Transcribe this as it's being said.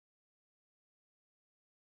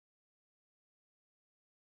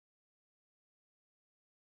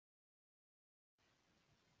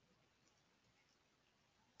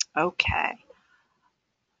Okay,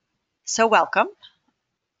 so welcome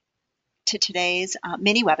to today's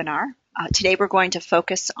mini webinar. Today we're going to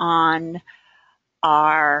focus on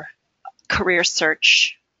our career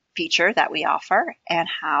search feature that we offer and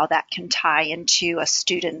how that can tie into a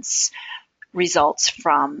student's results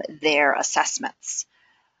from their assessments.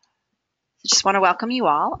 I just want to welcome you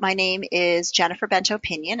all. My name is Jennifer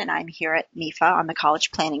Bento-Pinion, and I'm here at MEFA on the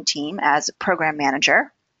college planning team as program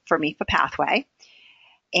manager for MEFA Pathway.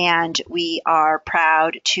 And we are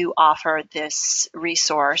proud to offer this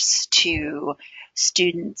resource to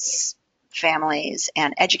students, families,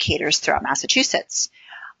 and educators throughout Massachusetts.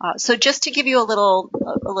 So just to give you a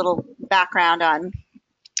little background on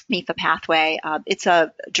MEFA Pathway, it's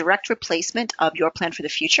a direct replacement of Your Plan for the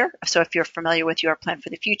Future. So if you're familiar with Your Plan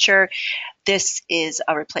for the Future, this is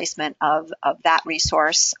a replacement of that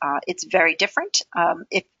resource. It's very different.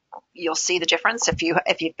 If you'll see the difference if you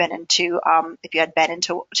had been into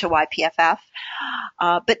YPFF.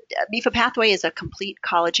 But MEFA Pathway is a complete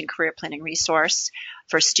college and career planning resource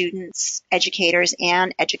for students, educators,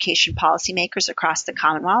 and education policymakers across the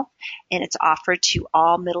Commonwealth, and it's offered to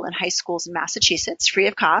all middle and high schools in Massachusetts free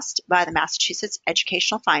of cost by the Massachusetts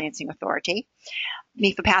Educational Financing Authority.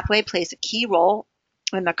 MEFA Pathway plays a key role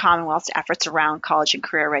in the Commonwealth's efforts around college and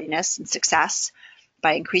career readiness and success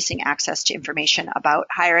by increasing access to information about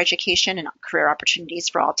higher education and career opportunities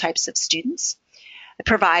for all types of students. It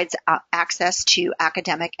provides access to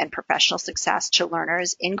academic and professional success to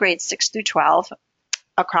learners in grades 6 through 12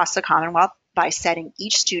 across the Commonwealth by setting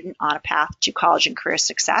each student on a path to college and career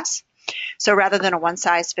success. So rather than a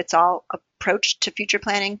one-size-fits-all approach to future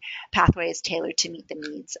planning, Pathway is tailored to meet the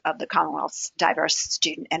needs of the Commonwealth's diverse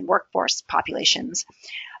student and workforce populations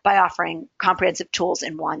by offering comprehensive tools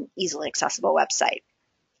in one easily accessible website.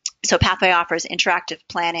 So Pathway offers interactive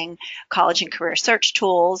planning, college and career search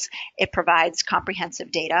tools. It provides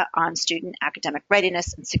comprehensive data on student academic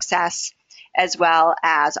readiness and success, as well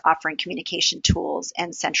as offering communication tools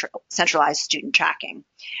and centralized student tracking.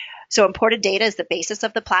 So imported data is the basis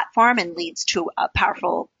of the platform and leads to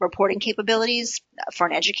powerful reporting capabilities for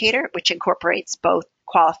an educator, which incorporates both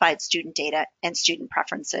qualified student data and student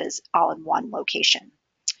preferences all in one location.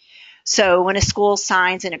 So when a school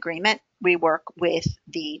signs an agreement, we work with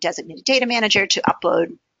the designated data manager to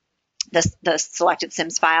upload the selected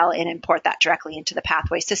SIMS file and import that directly into the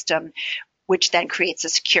Pathway system, which then creates a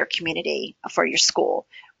secure community for your school,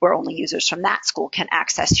 where only users from that school can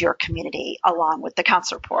access your community along with the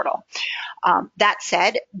counselor portal. That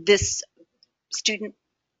said, this student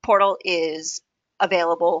portal is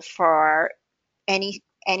available for any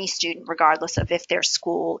student, regardless of if their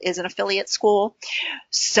school is an affiliate school.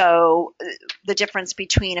 So the difference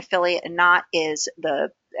between affiliate and not is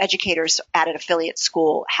the educators at an affiliate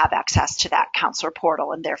school have access to that counselor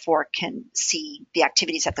portal and therefore can see the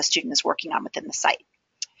activities that the student is working on within the site.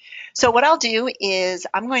 So what I'll do is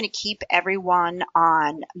I'm going to keep everyone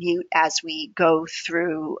on mute as we go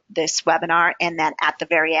through this webinar, and then at the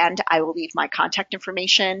very end, I will leave my contact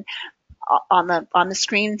information on the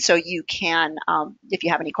screen, so you can, if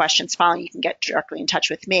you have any questions following, you can get directly in touch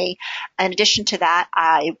with me. In addition to that,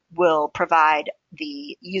 I will provide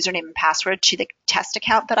the username and password to the test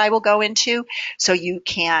account that I will go into, so you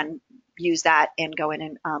can use that and go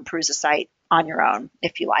in and peruse the site on your own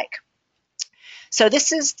if you like. So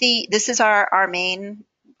this is our main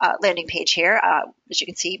landing page here. As you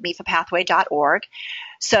can see, mefapathway.org.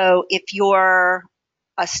 So if you're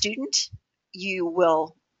a student, you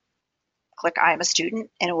will click I am a student,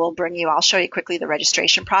 and it will bring you, I'll show you quickly the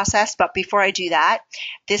registration process. But before I do that,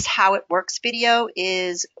 this How It Works video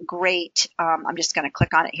is great. I'm just going to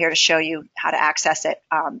click on it here to show you how to access it,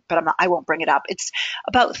 but I won't bring it up. It's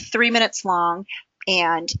about 3 minutes long,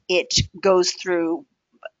 and it goes through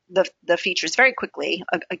the features very quickly.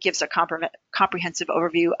 It gives a comprehensive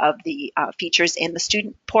overview of the features in the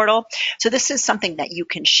student portal. So this is something that you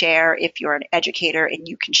can share if you're an educator, and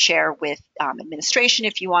you can share with administration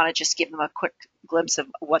if you want to just give them a quick glimpse of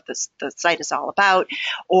what the site is all about,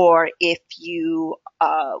 or if you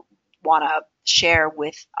want to share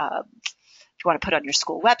with, if you want to put on your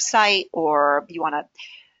school website, or you want to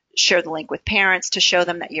share the link with parents to show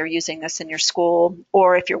them that you're using this in your school,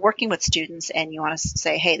 or if you're working with students and you want to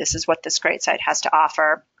say, hey, this is what this great site has to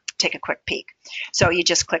offer, take a quick peek. So you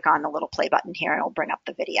just click on the little play button here and it'll bring up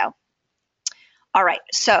the video. All right,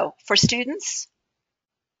 so for students,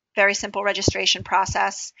 very simple registration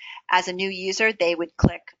process. As a new user, they would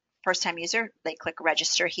click, first-time user, they click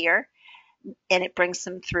register here, and it brings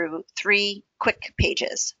them through 3 quick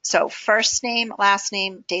pages. So first name, last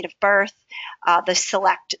name, date of birth,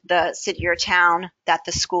 select the city or town that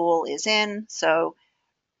the school is in. So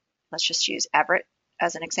let's just use Everett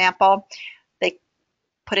as an example. They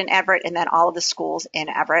put in Everett, and then all of the schools in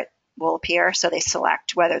Everett will appear. So they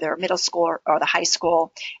select whether they're middle school or the high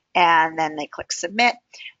school, and then they click submit.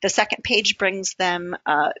 The second page brings them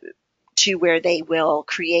to where they will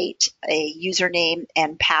create a username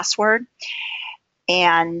and password,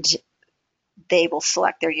 and they will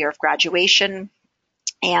select their year of graduation,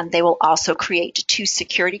 and they will also create 2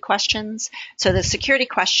 security questions. So the security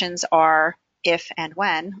questions are if and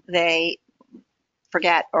when they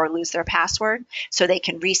forget or lose their password. So they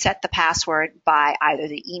can reset the password by either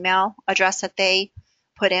the email address that they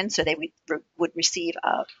put in, so they would receive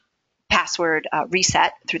a password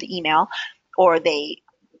reset through the email, or they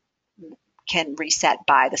can reset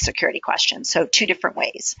by the security question. So 2 different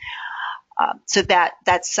ways. So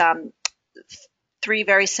that's 3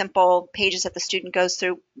 very simple pages that the student goes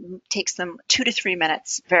through. Takes them 2 to 3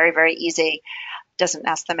 minutes. Very, very easy. Doesn't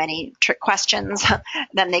ask them any trick questions.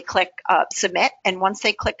 Then they click submit, and once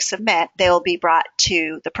they click submit, they'll be brought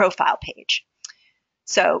to the profile page.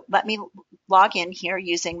 So let me log in here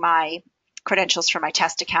using my credentials for my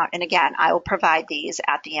test account, and again, I will provide these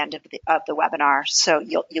at the end of the webinar, so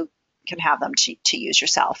you can have them to use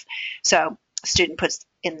yourself. So the student puts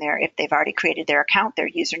in there, if they've already created their account, their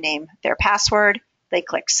username, their password. They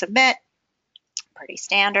click submit, pretty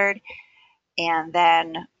standard, and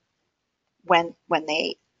then when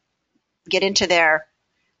they get into their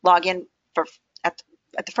login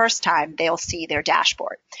at the first time, they'll see their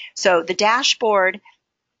dashboard. So the dashboard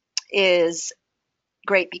is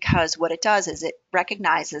great because what it does is it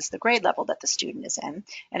recognizes the grade level that the student is in.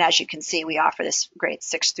 And as you can see, we offer this grade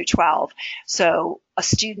 6 through 12. So a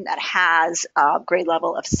student that has a grade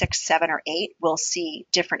level of 6, 7, or 8 will see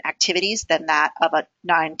different activities than that of a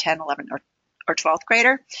 9, 10, 11, or 12th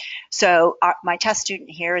grader. So my test student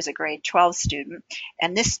here is a grade 12 student,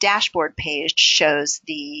 and this dashboard page shows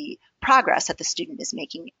the progress that the student is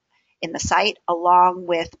making in the site, along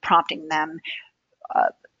with prompting them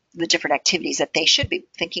the different activities that they should be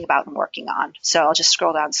thinking about and working on. So I'll just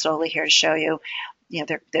scroll down slowly here to show you,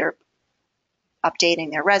 they're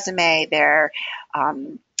updating their resume, they're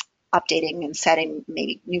updating and setting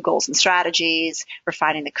maybe new goals and strategies,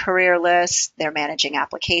 refining the career list, they're managing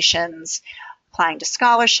applications, applying to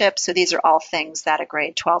scholarships. So these are all things that a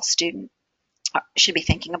grade 12 student should be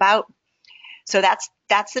thinking about. So that's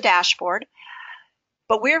the dashboard.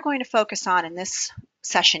 But we're going to focus on, in this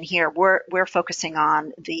session here, we're focusing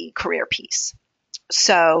on the career piece.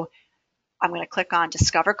 So I'm going to click on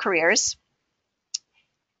Discover Careers.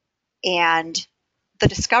 And the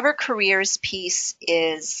Discover Careers piece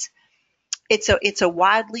is, it's a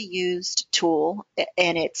widely used tool,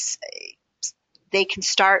 and they can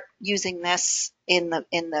start using this in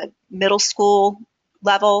the middle school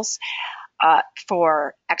levels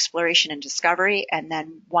for exploration and discovery. And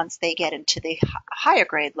then once they get into the higher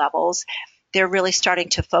grade levels, they're really starting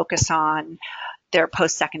to focus on their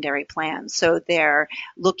post-secondary plans. So they're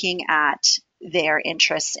looking at their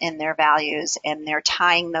interests and their values, and they're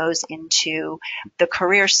tying those into the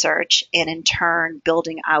career search, and in turn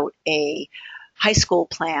building out a high school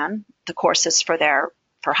plan, the courses for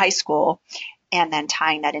high school, and then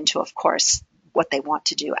tying that into, of course, what they want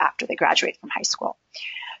to do after they graduate from high school.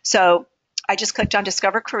 So I just clicked on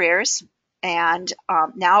Discover Careers, and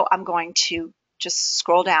now I'm going to just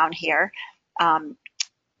scroll down here. And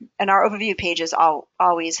our overview pages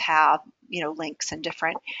always have, links and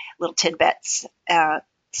different little tidbits.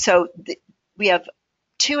 So we have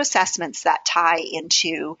 2 assessments that tie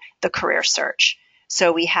into the career search.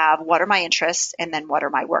 So we have what are my interests, and then what are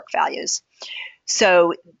my work values.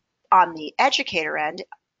 So on the educator end,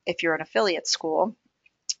 if you're an affiliate school,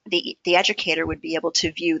 the educator would be able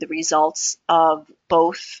to view the results of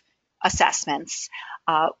both assessments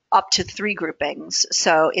up to 3 groupings.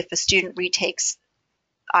 So if a student retakes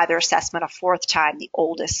either assessment a 4th time, the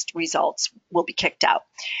oldest results will be kicked out.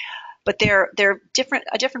 But they're a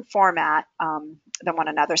different format than one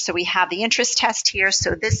another. So we have the interest test here.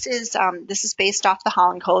 So this is based off the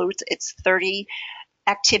Holland Code. It's 30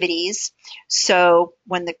 activities. So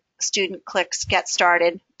when the student clicks Get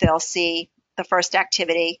Started, they'll see the first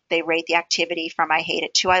activity. They rate the activity from I hate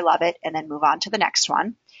it to I love it, and then move on to the next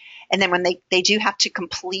one. And then when they do have to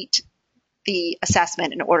complete the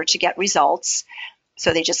assessment in order to get results,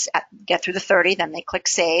 so they just get through the 30, then they click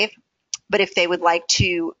Save. But if they would like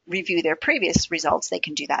to review their previous results, they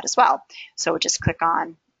can do that as well. So just click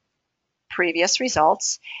on Previous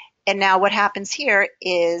Results. And now what happens here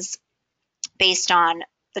is, based on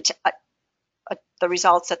the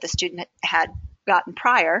results that the student had gotten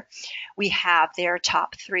prior, we have their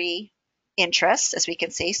top 3 interests, as we can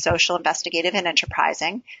see: social, investigative, and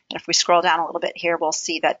enterprising. And if we scroll down a little bit here, we'll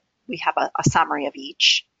see that we have a summary of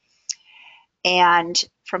each. And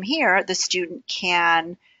from here, the student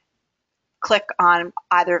can click on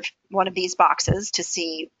either one of these boxes to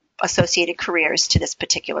see associated careers to this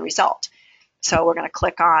particular result. So we're going to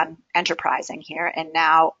click on enterprising here, and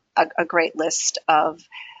now a great list of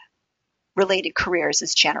related careers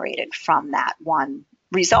is generated from that one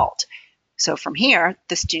result. So from here,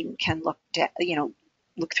 the student can look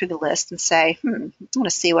through the list and say, I want to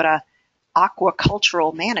see what a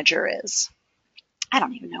aquacultural manager is. I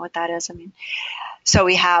don't even know what that is. So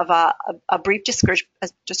we have a brief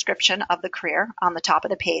description of the career on the top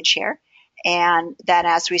of the page here. And then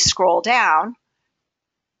as we scroll down,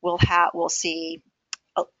 we'll see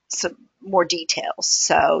some more details.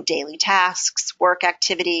 So daily tasks, work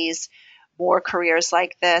activities, more careers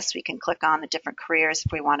like this. We can click on the different careers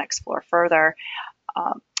if we want to explore further.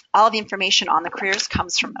 All of the information on the careers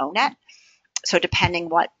comes from ONET. So depending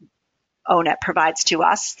what ONET provides to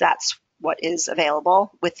us, that's what is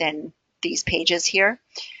available within these pages here.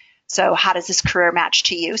 So how does this career match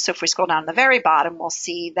to you? So if we scroll down to the very bottom, we'll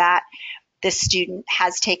see that this student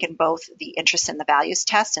has taken both the interest and the values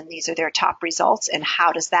test, and these are their top results, and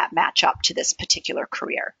how does that match up to this particular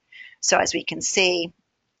career? So as we can see,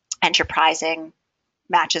 enterprising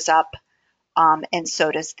matches up, and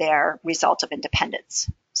so does their result of independence.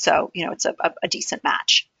 So, it's a decent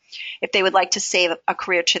match. If they would like to save a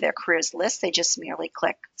career to their careers list, they just merely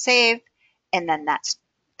click save, and then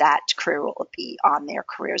that career will be on their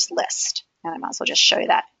careers list. And I might as well just show you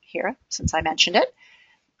that here since I mentioned it.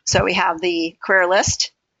 So we have the career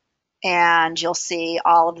list, and you'll see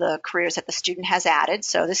all of the careers that the student has added.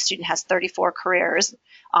 So this student has 34 careers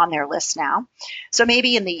on their list now. So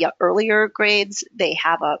maybe in the earlier grades, they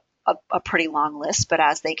have a pretty long list, but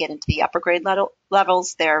as they get into the upper grade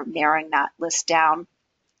levels, they're narrowing that list down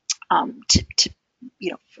to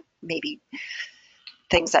maybe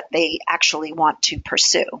things that they actually want to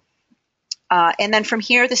pursue. And then from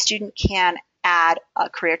here, the student can add a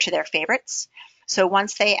career to their favorites. So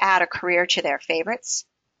once they add a career to their favorites,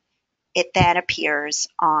 it then appears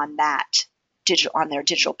on their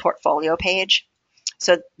digital portfolio page.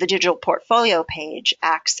 So the digital portfolio page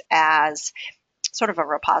acts as sort of a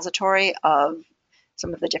repository of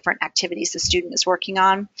some of the different activities the student is working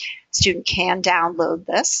on. Student can download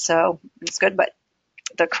this, so it's good, but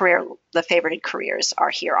the favorited careers are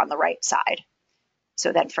here on the right side.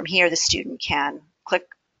 So then from here, the student can click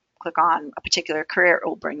on a particular career. It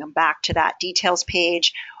will bring them back to that details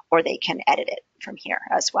page, or they can edit it from here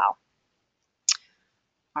as well.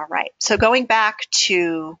 All right, so going back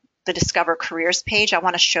to the Discover Careers page, I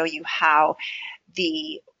want to show you how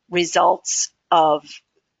the results of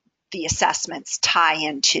the assessments tie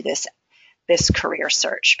into this career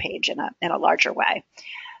search page in a larger way.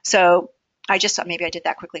 So maybe I did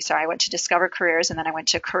that quickly. Sorry, I went to Discover Careers and then I went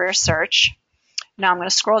to Career Search. Now I'm going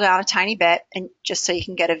to scroll down a tiny bit, and just so you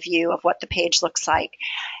can get a view of what the page looks like.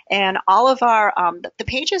 And all of our the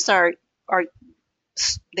pages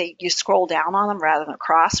you scroll down on them rather than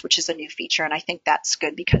across, which is a new feature, and I think that's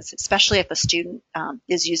good because especially if a student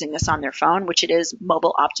is using this on their phone, which it is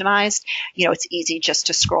mobile optimized, it's easy just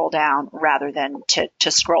to scroll down rather than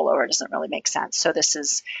to scroll over. It doesn't really make sense. So this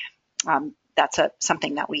is that's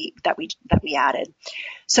something that we added.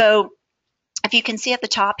 So if you can see at the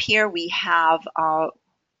top here, we have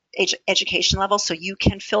education level, so you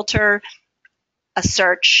can filter a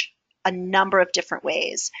search a number of different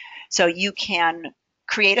ways. So you can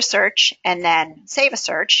create a search and then save a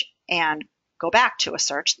search and go back to a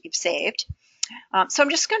search that you've saved. So I'm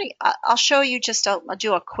just I'll show you I'll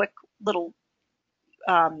do a quick little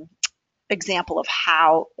example of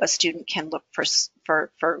how a student can look for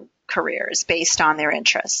careers based on their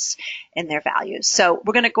interests and their values. So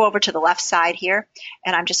we're going to go over to the left side here,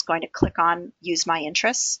 and I'm just going to click on Use My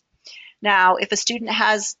Interests. Now, if a student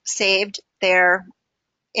has saved their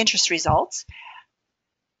interest results,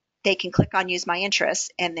 they can click on Use My Interests,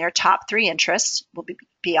 and their top 3 interests will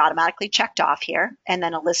be automatically checked off here, and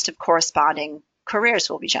then a list of corresponding careers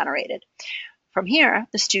will be generated. From here,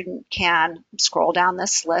 the student can scroll down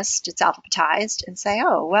this list, it's alphabetized, and say,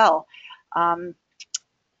 oh, well,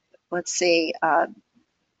 let's see,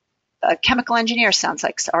 a chemical engineer sounds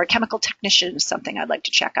like, or a chemical technician is something I'd like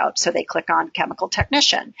to check out. So they click on chemical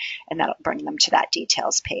technician, and that'll bring them to that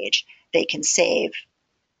details page. They can save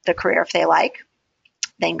the career if they like,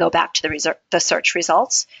 then go back to the search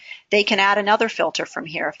results. They can add another filter from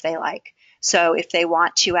here if they like. So if they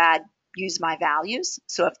want to add Use My Values,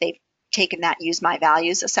 so if they've taken that Use My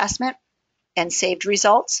Values assessment and saved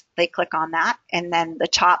results, they click on that, and then the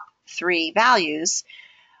top 3 values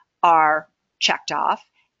are checked off,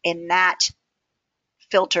 and that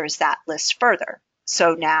filters that list further.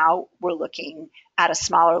 So now we're looking at a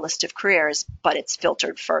smaller list of careers, but it's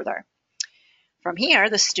filtered further. From here,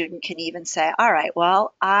 the student can even say, all right,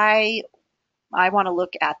 well, I want to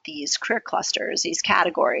look at these career clusters, these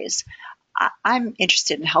categories. I'm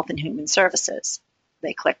interested in health and human services.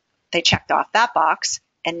 They checked off that box,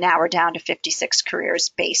 and now we're down to 56 careers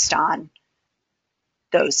based on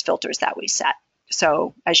those filters that we set.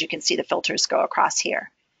 So as you can see, the filters go across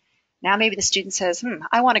here. Now maybe the student says,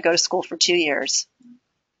 I want to go to school for 2 years.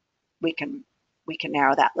 We can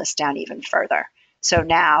narrow that list down even further. So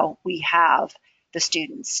now we have the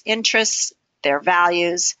student's interests, their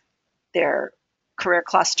values, their career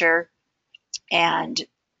cluster, and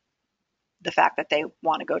the fact that they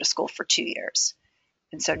want to go to school for 2 years.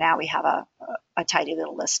 And so now we have a tidy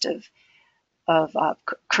little list of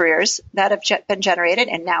careers that have been generated,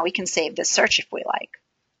 and now we can save this search if we like.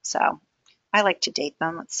 So I like to date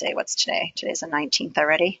them. Let's say, what's today? Today's the 19th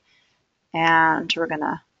already. And we're going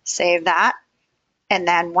to save that. And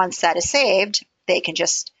then once that is saved, they can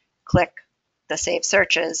just click the Save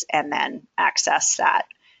Searches and then access that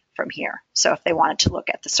from here. So if they wanted to look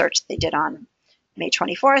at the search they did on May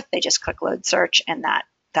 24th, they just click Load Search, and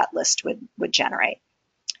that list would generate.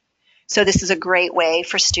 So this is a great way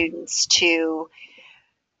for students to,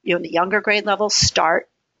 in the younger grade level, start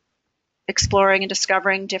exploring and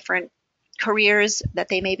discovering different careers that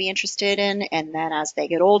they may be interested in. And then as they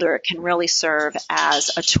get older, it can really serve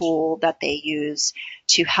as a tool that they use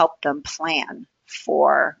to help them plan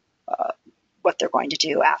for what they're going to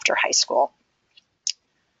do after high school.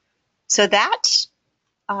 So that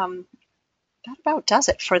about does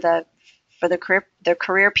it for the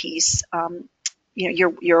career piece.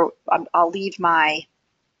 I'll leave my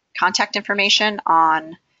contact information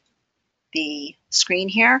on the screen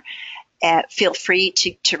here. Feel free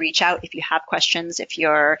to reach out if you have questions. If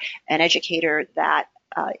you're an educator that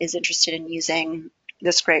is interested in using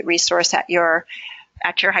this great resource at your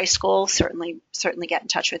high school, certainly get in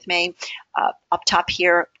touch with me. Up top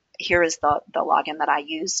here is the login that I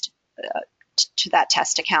used to that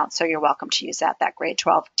test account. So you're welcome to use that grade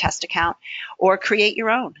 12 test account, or create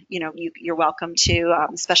your own. You're welcome to,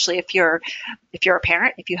 especially if you're a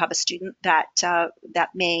parent, if you have a student that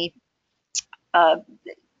may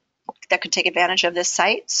that could take advantage of this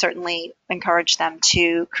site, certainly encourage them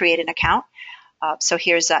to create an account. So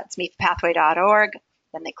here's it's mefapathway.org.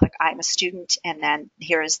 Then they click I'm a student, and then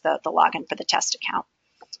here is the login for the test account.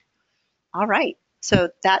 All right. So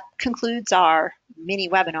that concludes our mini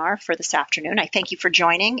webinar for this afternoon. I thank you for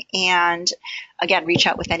joining, and again, reach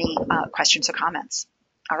out with any questions or comments.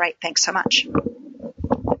 All right. Thanks so much.